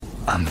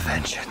I'm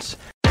vengeance.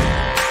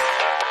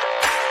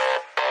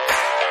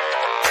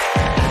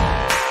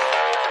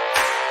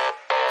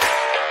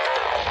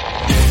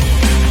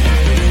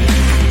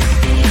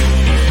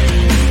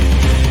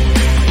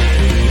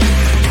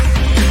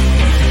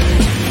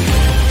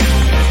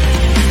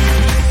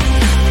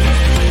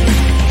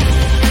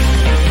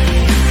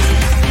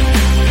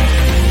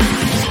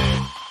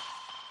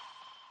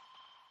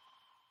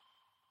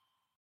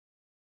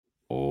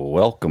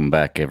 Welcome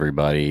back,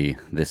 everybody.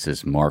 This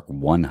is Mark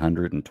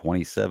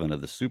 127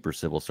 of the Super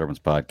Civil Servants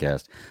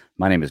Podcast.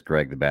 My name is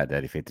Greg, the Bat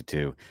Daddy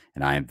 52,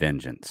 and I am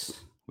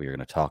Vengeance. We are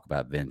going to talk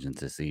about vengeance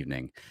this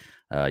evening.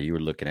 You were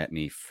looking at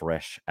me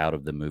fresh out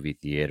of the movie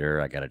theater.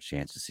 I got a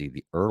chance to see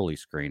the early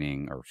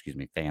screening,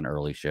 fan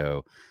early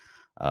show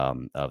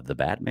of The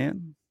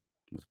Batman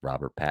with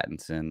Robert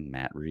Pattinson,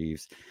 Matt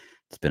Reeves.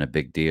 It's been a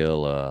big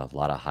deal. A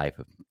lot of hype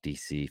of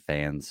DC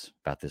fans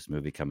about this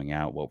movie coming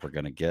out, what we're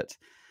going to get,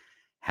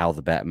 how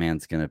the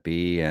Batman's going to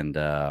be, and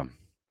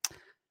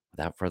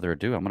without further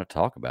ado, I'm going to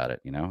talk about it.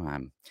 You know,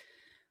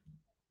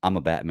 I'm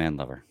a Batman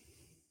lover.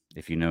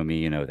 If you know me,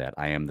 you know that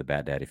I am the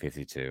Bat Daddy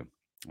 52.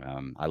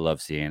 I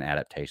love seeing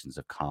adaptations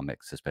of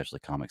comics, especially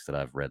comics that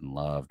I've read and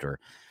loved, or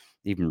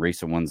even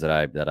recent ones that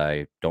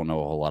I don't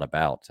know a whole lot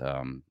about.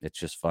 It's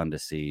just fun to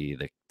see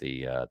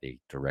the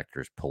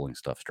directors pulling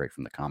stuff straight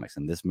from the comics,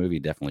 and this movie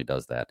definitely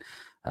does that.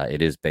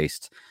 It is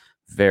based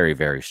very,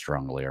 very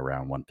strongly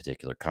around one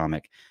particular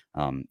comic.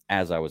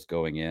 As I was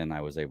going in,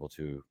 I was able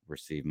to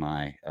receive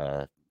my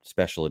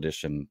special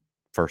edition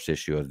first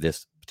issue of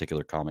this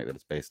particular comic that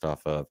it's based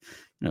off of.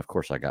 And of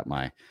course, I got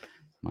my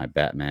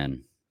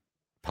Batman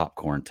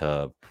popcorn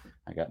tub.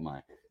 I got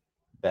my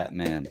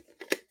Batman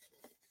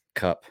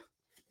cup.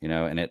 You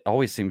know, and it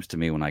always seems to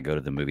me when I go to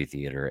the movie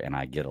theater and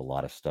I get a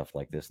lot of stuff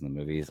like this in the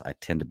movies, I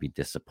tend to be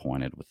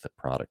disappointed with the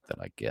product that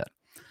I get.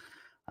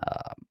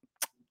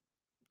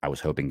 I was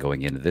hoping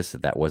going into this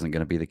that wasn't going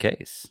to be the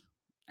case.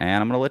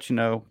 And I'm going to let you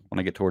know when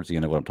I get towards the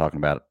end of what I'm talking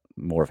about,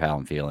 more of how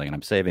I'm feeling. And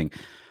I'm saving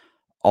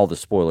all the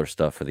spoiler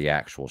stuff for the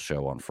actual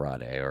show on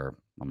Friday, or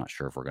I'm not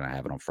sure if we're going to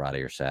have it on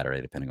Friday or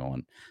Saturday, depending on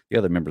when the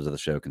other members of the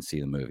show can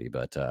see the movie.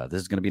 But this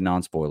is going to be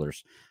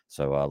non-spoilers.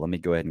 So let me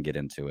go ahead and get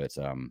into it.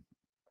 I'm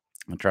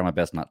going to try my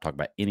best not to talk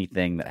about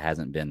anything that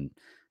hasn't been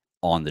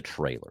on the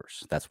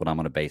trailers. That's what I'm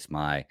going to base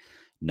my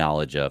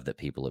knowledge of that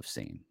people have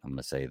seen. I'm going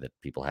to say that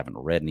people haven't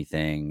read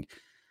anything.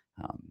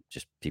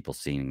 Just people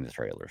seeing the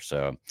trailer.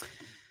 So,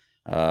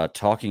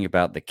 talking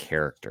about the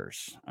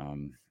characters,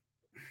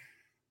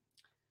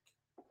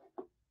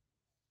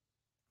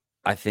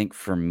 I think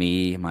for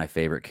me, my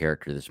favorite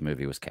character of this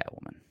movie was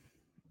Catwoman.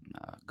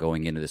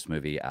 Going into this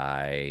movie,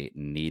 I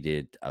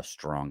needed a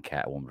strong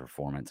Catwoman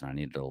performance, and I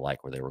needed to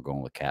like where they were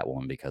going with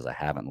Catwoman because I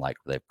haven't liked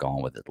where they've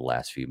gone with it the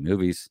last few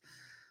movies.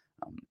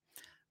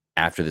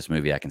 After this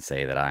movie, I can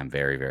say that I'm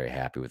very, very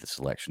happy with the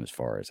selection as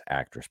far as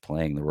actors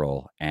playing the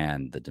role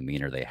and the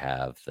demeanor they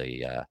have,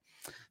 the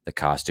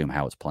costume,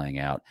 how it's playing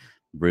out.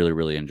 Really,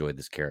 really enjoyed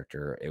this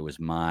character. It was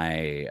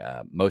my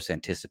most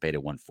anticipated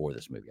one for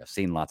this movie. I've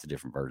seen lots of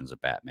different versions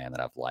of Batman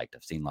that I've liked.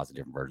 I've seen lots of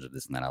different versions of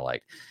this and that I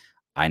liked.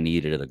 I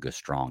needed a good,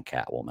 strong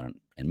Catwoman.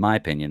 In my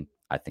opinion,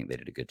 I think they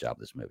did a good job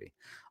with this movie.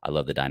 I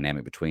love the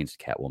dynamic between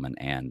Catwoman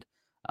and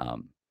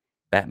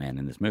Batman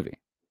in this movie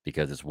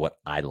because it's what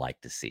I like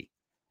to see.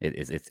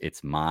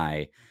 It's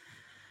my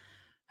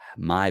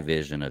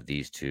vision of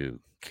these two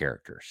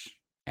characters,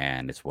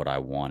 and it's what I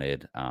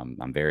wanted.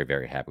 I'm very,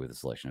 very happy with the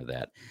selection of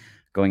that.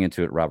 Going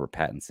into it, Robert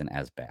Pattinson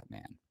as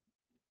Batman.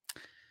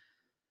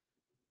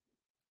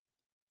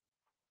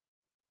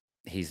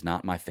 He's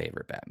not my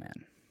favorite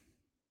Batman.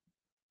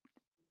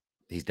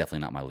 He's definitely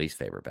not my least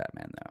favorite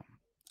Batman, though.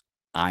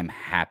 I'm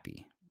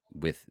happy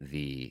with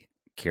the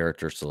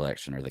character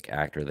selection or the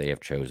actor they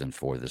have chosen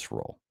for this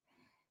role.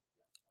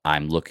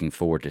 I'm looking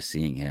forward to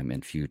seeing him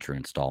in future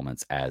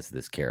installments as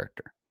this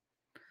character.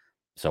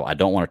 So I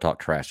don't want to talk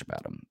trash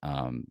about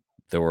him.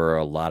 There were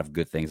a lot of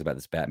good things about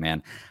this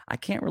Batman. I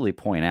can't really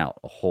point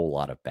out a whole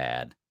lot of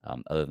bad,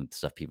 other than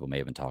stuff people may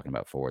have been talking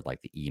about forward,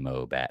 like the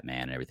emo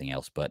Batman and everything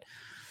else. But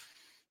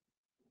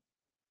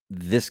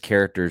this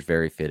character is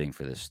very fitting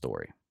for this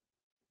story.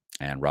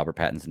 And Robert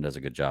Pattinson does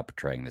a good job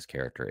portraying this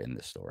character in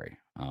this story.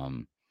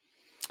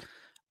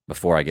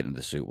 Before I get into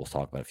the suit, we'll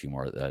talk about a few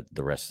more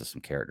the rest of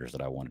some characters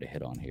that I wanted to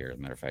hit on here. As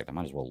a matter of fact, I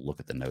might as well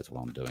look at the notes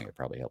while I'm doing it. It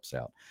probably helps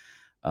out.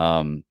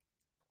 Colin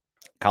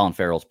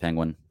Farrell's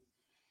Penguin.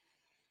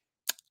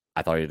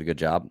 I thought he did a good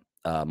job.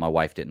 My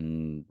wife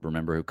didn't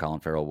remember who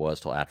Colin Farrell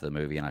was till after the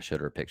movie, and I showed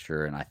her a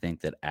picture. And I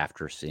think that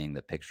after seeing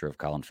the picture of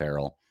Colin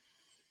Farrell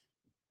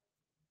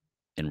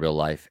in real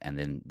life and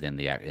then in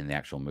the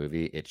actual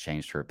movie, it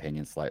changed her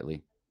opinion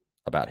slightly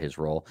about his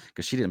role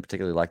because she didn't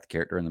particularly like the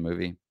character in the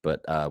movie,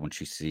 but when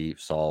she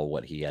saw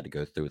what he had to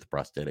go through with the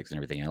prosthetics and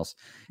everything else,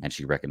 and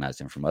she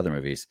recognized him from other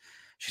movies,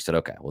 she said,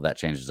 "Okay, well that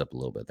changes up a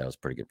little bit. That was a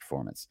pretty good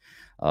performance."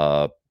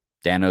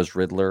 Dano's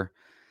Riddler,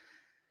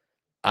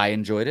 I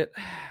enjoyed it.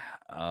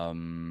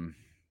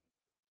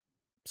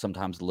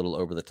 Sometimes a little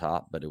over the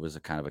top, but it was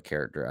a kind of a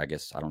character. I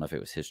guess I don't know if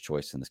it was his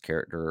choice in this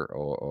character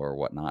or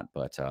whatnot,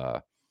 but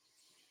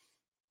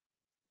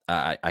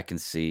I can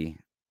see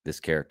this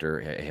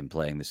character, him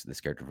playing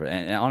this character,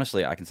 and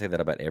honestly, I can say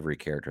that about every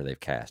character they've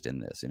cast in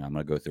this. I'm going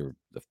to go through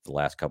the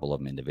last couple of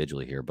them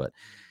individually here, but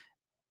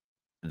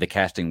the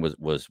casting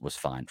was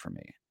fine for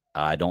me.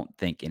 I don't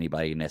think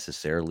anybody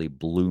necessarily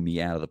blew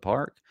me out of the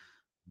park,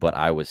 but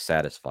I was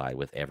satisfied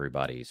with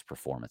everybody's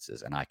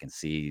performances, and I can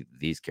see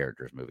these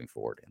characters moving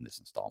forward in this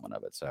installment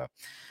of it. So,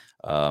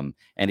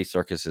 Andy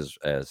Serkis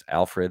as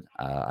Alfred,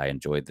 I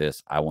enjoyed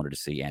this. I wanted to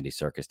see Andy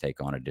Serkis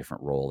take on a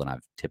different role than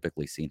I've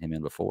typically seen him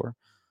in before.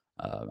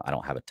 I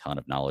don't have a ton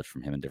of knowledge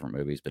from him in different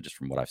movies, but just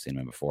from what I've seen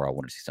him in before, I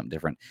wanted to see something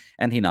different,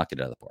 and he knocked it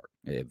out of the park.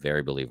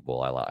 Very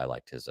believable. I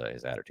liked his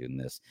attitude in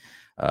this.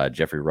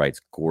 Jeffrey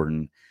Wright's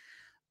Gordon.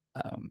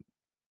 Um,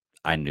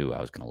 I knew I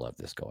was going to love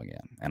this going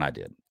in, and I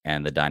did.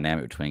 And the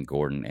dynamic between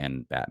Gordon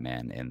and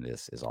Batman in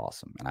this is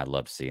awesome, and I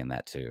loved seeing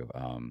that too.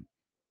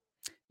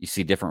 You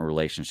see different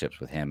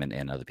relationships with him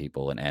and other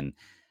people, and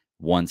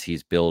ones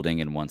he's building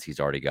and ones he's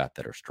already got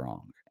that are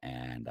strong.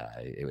 And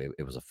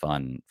it was a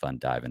fun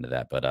dive into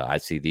that. But I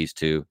see these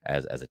two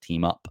as a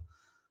team up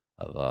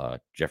of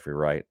Jeffrey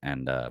Wright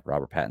and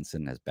Robert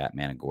Pattinson as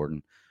Batman and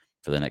Gordon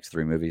for the next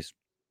 3 movies.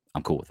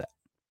 I'm cool with that.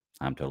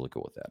 I'm totally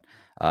cool with that.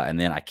 And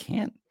then I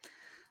can't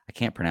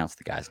pronounce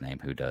the guy's name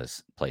who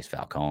plays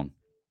Falcone,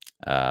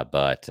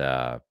 but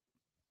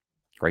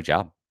great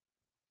job.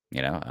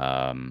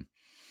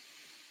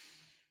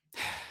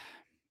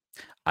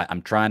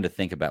 I'm trying to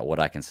think about what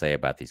I can say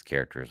about these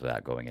characters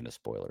without going into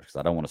spoilers because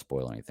I don't want to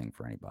spoil anything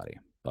for anybody.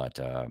 But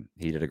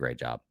he did a great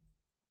job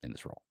in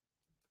this role.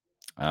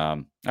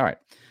 All right,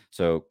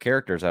 so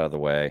characters out of the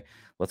way.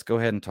 Let's go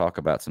ahead and talk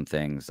about some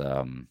things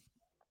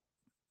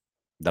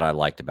that I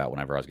liked about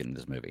whenever I was getting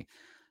this movie.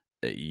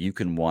 You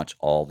can watch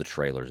all the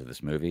trailers of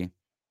this movie,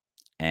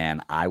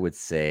 and I would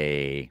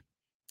say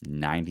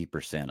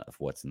 90% of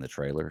what's in the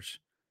trailers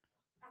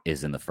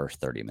is in the first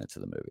 30 minutes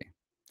of the movie.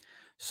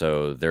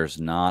 So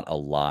there's not a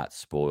lot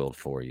spoiled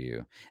for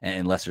you,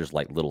 unless there's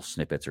like little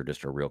snippets or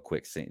just a real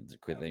quick scene.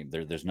 Quick thing.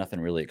 There's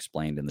nothing really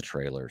explained in the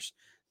trailers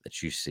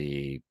that you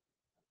see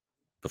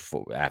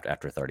before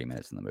after 30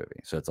 minutes in the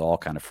movie. So it's all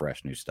kind of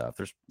fresh, new stuff.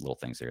 There's little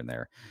things here and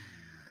there.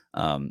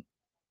 Um,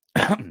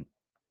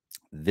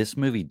 this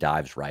movie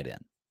dives right in,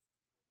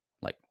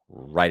 like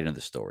right into the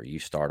story. You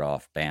start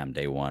off, bam,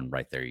 day one,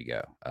 right there you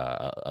go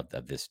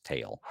of this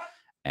tale.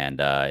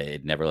 And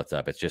it never lets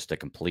up. It's just a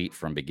complete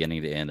from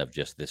beginning to end of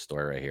just this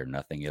story right here.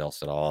 Nothing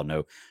else at all.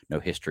 No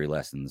history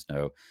lessons.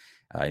 No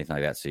anything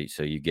like that.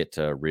 So you get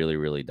to really,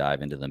 really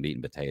dive into the meat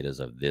and potatoes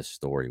of this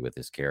story with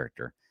this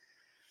character.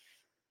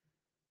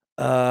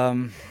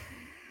 I'm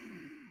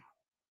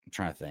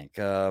trying to think.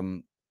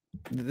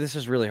 This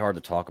is really hard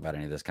to talk about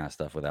any of this kind of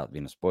stuff without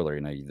being a spoiler.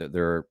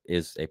 There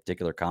is a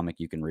particular comic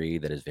you can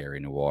read that is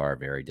very noir,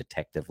 very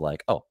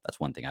detective-like. Oh, that's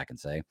one thing I can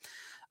say.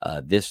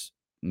 This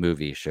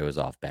movie shows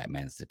off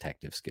Batman's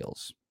detective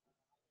skills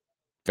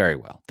very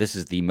well. This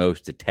is the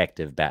most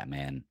detective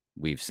Batman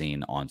we've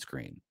seen on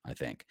screen, I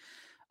think.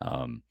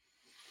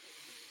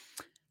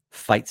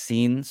 Fight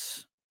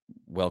scenes,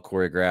 well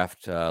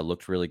choreographed,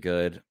 looked really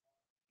good.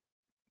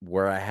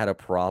 Where I had a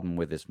problem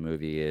with this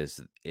movie is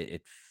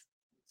it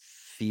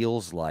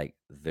feels like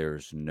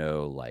there's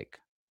no like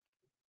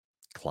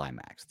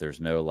climax. There's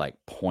no like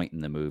point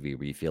in the movie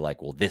where you feel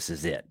like, well, this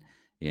is it,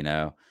 you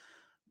know?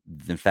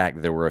 In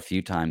fact, there were a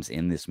few times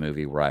in this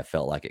movie where I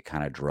felt like it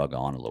kind of drug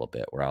on a little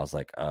bit, where I was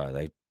like,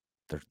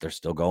 they're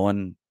still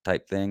going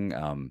type thing.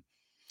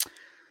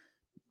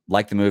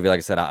 Like the movie, like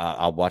I said,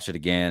 I'll watch it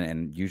again.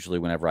 And usually,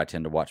 whenever I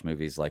tend to watch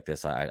movies like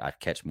this, I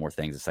catch more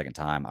things the second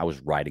time. I was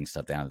writing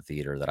stuff down in the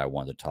theater that I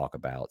wanted to talk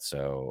about.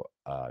 So,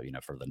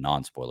 for the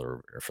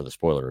non-spoiler or for the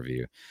spoiler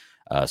review.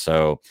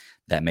 So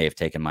that may have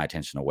taken my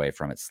attention away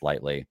from it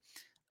slightly.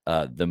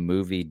 The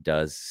movie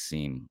does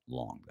seem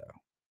long, though.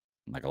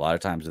 Like a lot of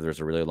times, if there's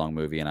a really long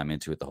movie and I'm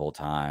into it the whole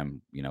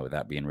time,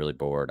 without being really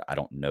bored, I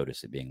don't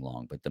notice it being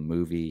long. But the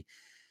movie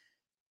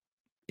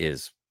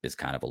is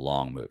kind of a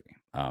long movie.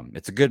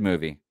 It's a good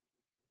movie,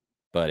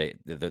 but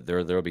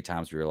there'll be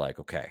times where you're like,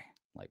 okay,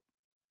 like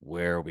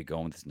where are we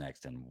going with this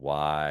next, and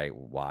why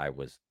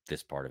was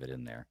this part of it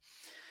in there?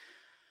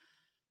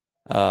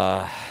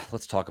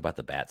 Let's talk about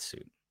the bat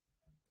suit.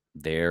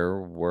 There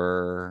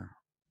were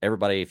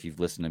everybody, if you've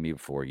listened to me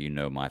before,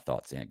 my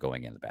thoughts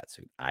going in the bat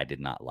suit. I did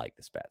not like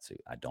this bat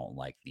suit. I don't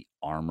like the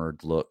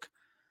armored look.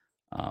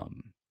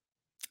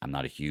 I'm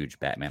not a huge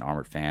Batman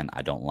armored fan.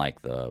 I don't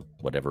like the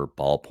whatever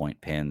ballpoint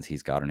pins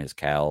he's got on his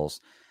cowls,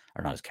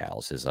 or not his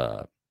cowls, his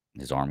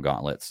arm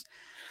gauntlets.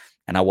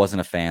 And I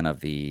wasn't a fan of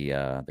the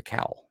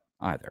cowl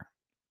either.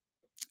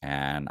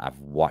 And I've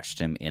watched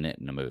him in it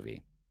in a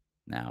movie.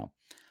 Now,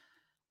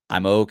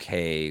 I'm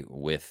okay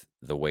with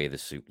the way the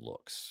suit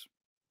looks.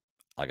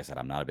 Like I said,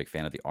 I'm not a big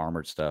fan of the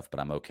armored stuff, but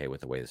I'm okay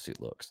with the way the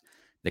suit looks.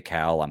 The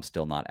cowl, I'm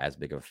still not as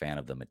big of a fan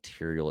of the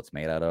material it's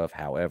made out of.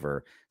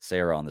 However,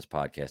 Sarah on this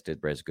podcast did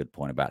raise a good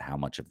point about how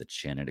much of the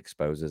chin it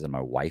exposes. And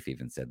my wife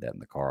even said that in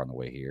the car on the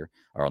way here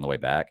or on the way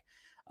back.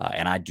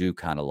 And I do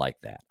kind of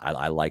like that.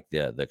 I like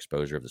the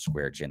exposure of the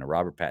square chin. And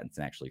Robert Pattinson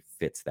actually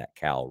fits that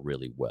cowl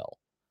really well.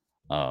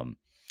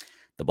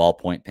 The The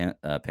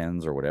ballpoint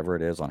pens or whatever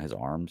it is on his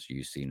arms,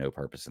 you see no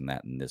purpose in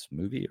that in this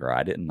movie, or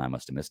I didn't. I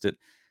must have missed it.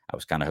 I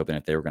was kind of hoping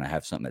if they were going to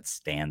have something that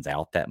stands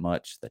out that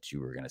much, that you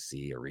were going to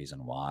see a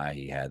reason why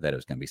he had that. It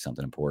was going to be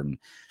something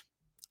important.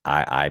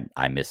 I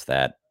missed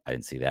that. I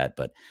didn't see that.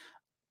 But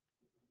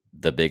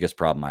the biggest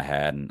problem I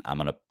had, and I'm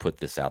going to put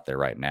this out there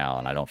right now,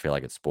 and I don't feel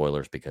like it's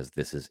spoilers because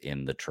this is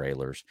in the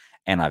trailers,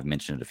 and I've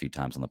mentioned it a few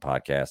times on the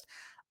podcast.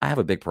 I have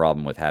a big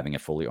problem with having a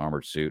fully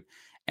armored suit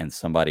and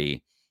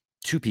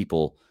two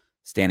people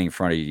standing in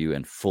front of you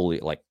and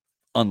fully, like,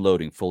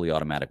 unloading fully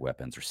automatic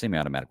weapons or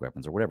semi-automatic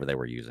weapons or whatever they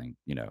were using,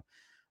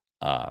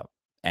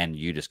 and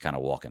you just kind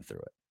of walking through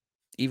it.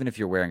 Even if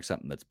you're wearing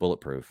something that's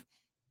bulletproof,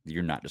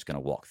 you're not just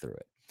going to walk through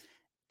it.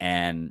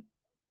 And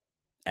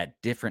at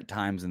different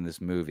times in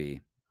this movie,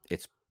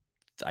 it's,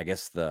 I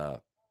guess, the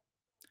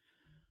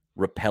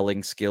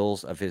repelling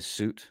skills of his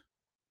suit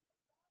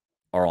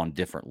are on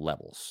different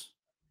levels.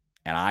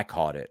 And I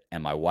caught it,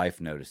 and my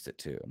wife noticed it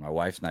too. My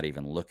wife's not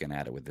even looking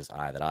at it with this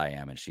eye that I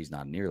am, and she's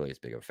not nearly as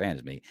big of a fan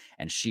as me.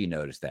 And she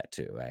noticed that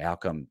too. Hey, how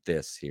come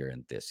this here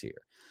and this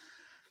here?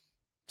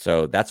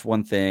 So that's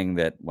one thing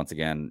that, once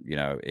again,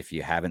 if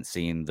you haven't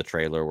seen the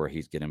trailer where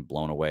he's getting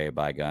blown away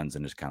by guns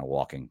and just kind of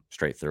walking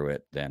straight through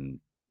it, then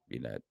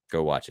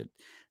go watch it.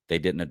 They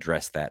didn't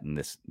address that in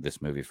this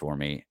movie for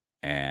me,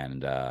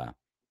 and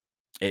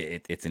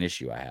it's an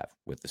issue I have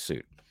with the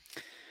suit.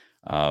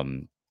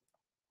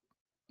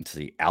 Let's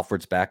see,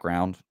 Alfred's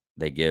background.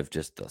 They give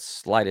just the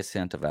slightest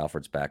hint of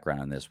Alfred's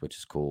background in this, which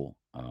is cool.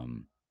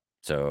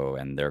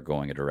 And they're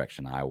going a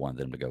direction I wanted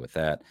them to go with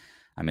that.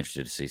 I'm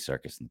interested to see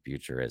Serkis in the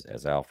future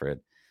as Alfred.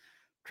 I'm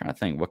trying to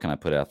think, what can I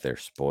put out there?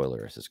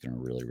 Spoilers. It's going to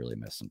really, really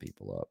mess some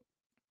people up.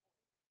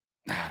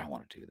 I don't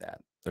want to do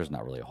that. There's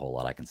not really a whole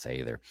lot I can say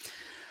either.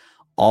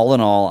 All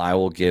in all, I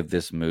will give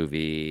this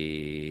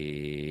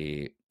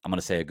movie, I'm going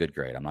to say a good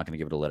grade. I'm not going to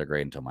give it a letter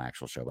grade until my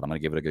actual show, but I'm going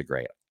to give it a good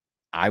grade.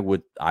 I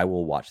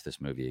will watch this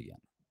movie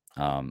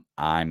again.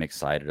 I'm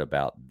excited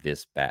about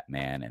this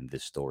Batman and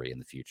this story in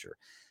the future.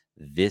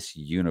 This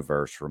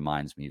universe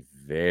reminds me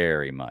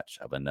very much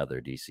of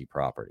another DC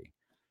property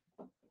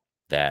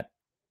that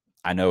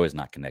I know is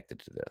not connected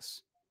to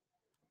this,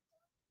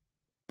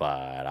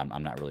 but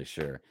I'm not really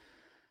sure.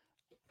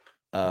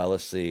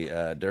 Let's see.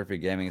 Derpy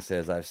Gaming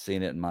says, I've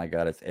seen it, and my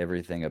God, it's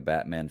everything a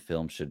Batman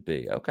film should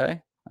be.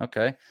 Okay.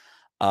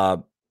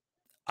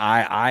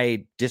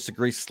 I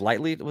disagree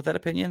slightly with that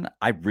opinion.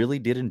 I really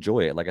did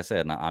enjoy it. Like I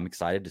said, and I'm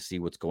excited to see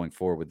what's going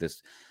forward with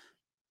this,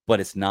 but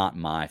it's not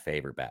my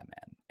favorite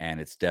Batman, and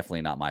it's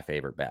definitely not my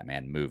favorite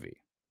Batman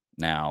movie.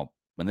 Now,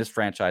 when this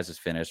franchise is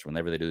finished,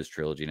 whenever they do this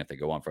trilogy, and if they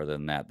go on further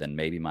than that, then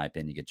maybe my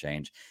opinion can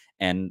change.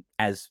 And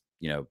as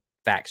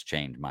facts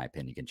change, my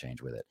opinion can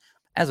change with it.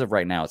 As of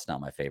right now, it's not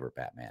my favorite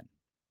Batman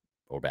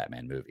or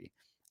Batman movie.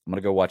 I'm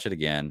going to go watch it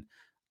again.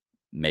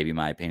 Maybe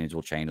my opinions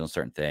will change on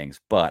certain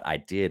things, but I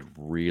did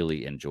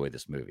really enjoy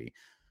this movie.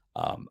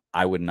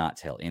 I would not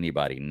tell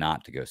anybody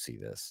not to go see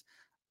this.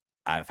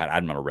 In fact,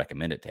 I'm going to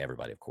recommend it to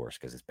everybody, of course,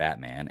 because it's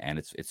Batman and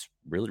it's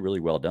really, really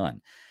well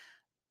done.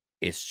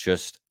 It's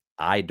just,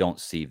 I don't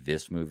see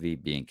this movie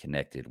being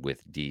connected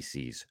with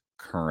DC's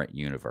current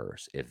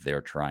universe if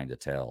they're trying to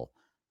tell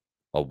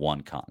a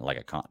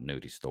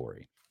continuity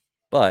story.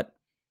 But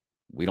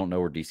we don't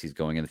know where DC's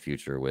going in the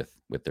future with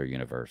their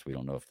universe. We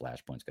don't know if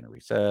Flashpoint's going to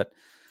reset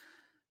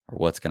or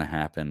what's going to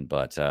happen.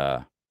 But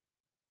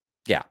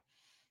yeah,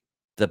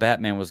 the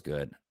Batman was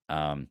good.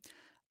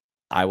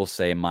 I will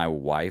say my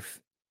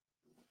wife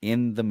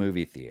in the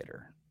movie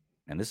theater,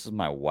 and this is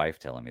my wife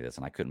telling me this,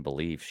 and I couldn't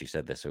believe she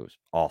said this. It was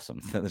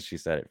awesome that she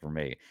said it for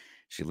me.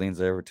 She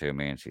leans over to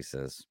me and she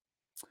says,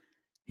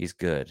 he's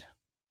good,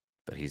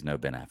 but he's no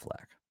Ben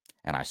Affleck.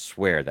 And I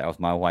swear that was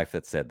my wife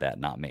that said that,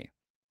 not me.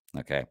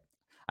 Okay.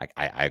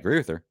 I agree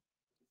with her,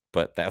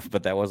 but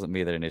that wasn't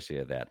me that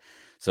initiated that.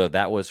 So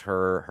that was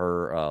her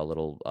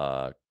little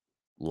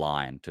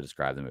line to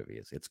describe the movie.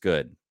 It's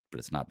good, but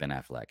it's not Ben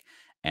Affleck.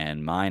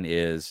 And mine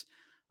is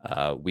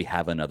we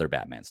have another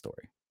Batman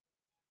story,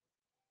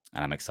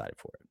 and I'm excited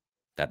for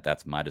it.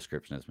 That's my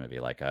description of this movie.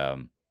 Like,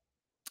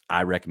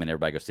 I recommend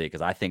everybody go see it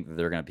because I think that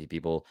there are going to be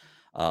people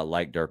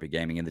like Derpy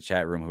Gaming in the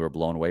chat room who are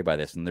blown away by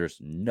this, and there's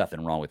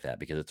nothing wrong with that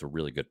because it's a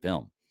really good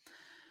film.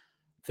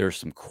 There's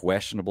some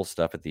questionable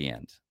stuff at the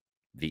end.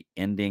 The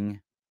ending,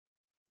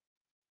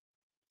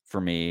 for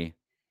me,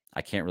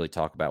 I can't really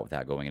talk about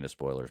without going into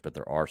spoilers, but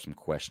there are some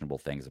questionable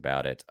things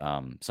about it.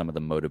 Some of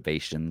the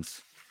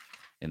motivations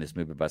in this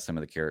movie by some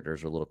of the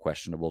characters are a little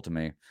questionable to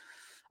me.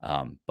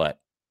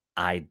 But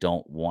I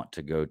don't want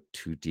to go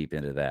too deep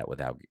into that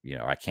without,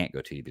 I can't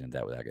go too deep into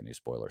that without getting any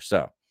spoilers.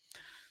 So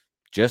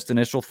just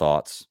initial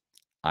thoughts.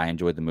 I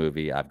enjoyed the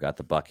movie. I've got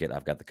the bucket.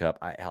 I've got the cup.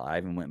 I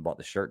even went and bought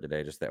the shirt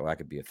today just that way I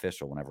could be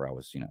official whenever I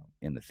was,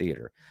 in the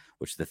theater,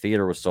 which the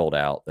theater was sold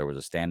out. There was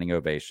a standing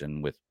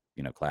ovation with,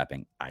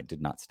 clapping. I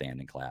did not stand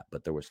and clap,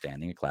 but there was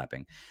standing and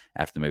clapping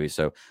after the movie.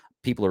 So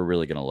people are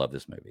really going to love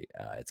this movie.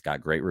 It's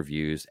got great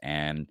reviews,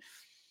 and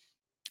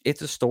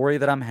it's a story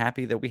that I'm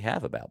happy that we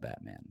have about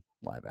Batman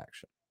live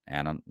action.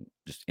 and I'm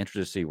just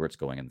interested to see where it's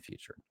going in the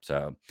future.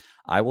 So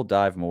I will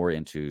dive more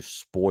into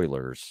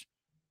spoilers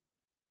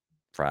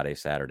Friday,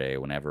 Saturday,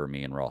 whenever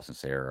me and Ross and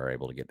Sarah are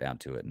able to get down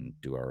to it and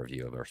do our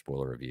review of our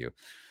spoiler review.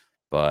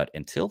 But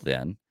until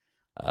then,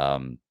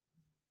 um,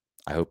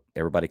 I hope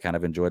everybody kind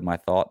of enjoyed my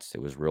thoughts.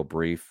 It was real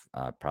brief.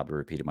 I probably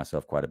repeated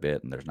myself quite a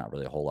bit, and there's not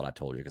really a whole lot I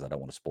told you because I don't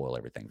want to spoil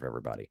everything for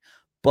everybody.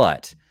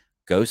 But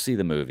go see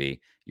the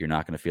movie. You're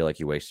not going to feel like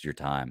you wasted your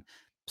time.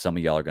 Some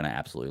of y'all are going to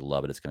absolutely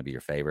love it. It's going to be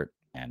your favorite,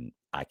 and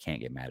I can't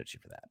get mad at you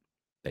for that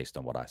based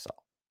on what I saw.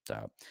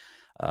 So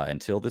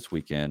until this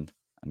weekend,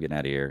 I'm getting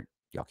out of here.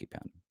 Y'all keep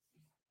pounding.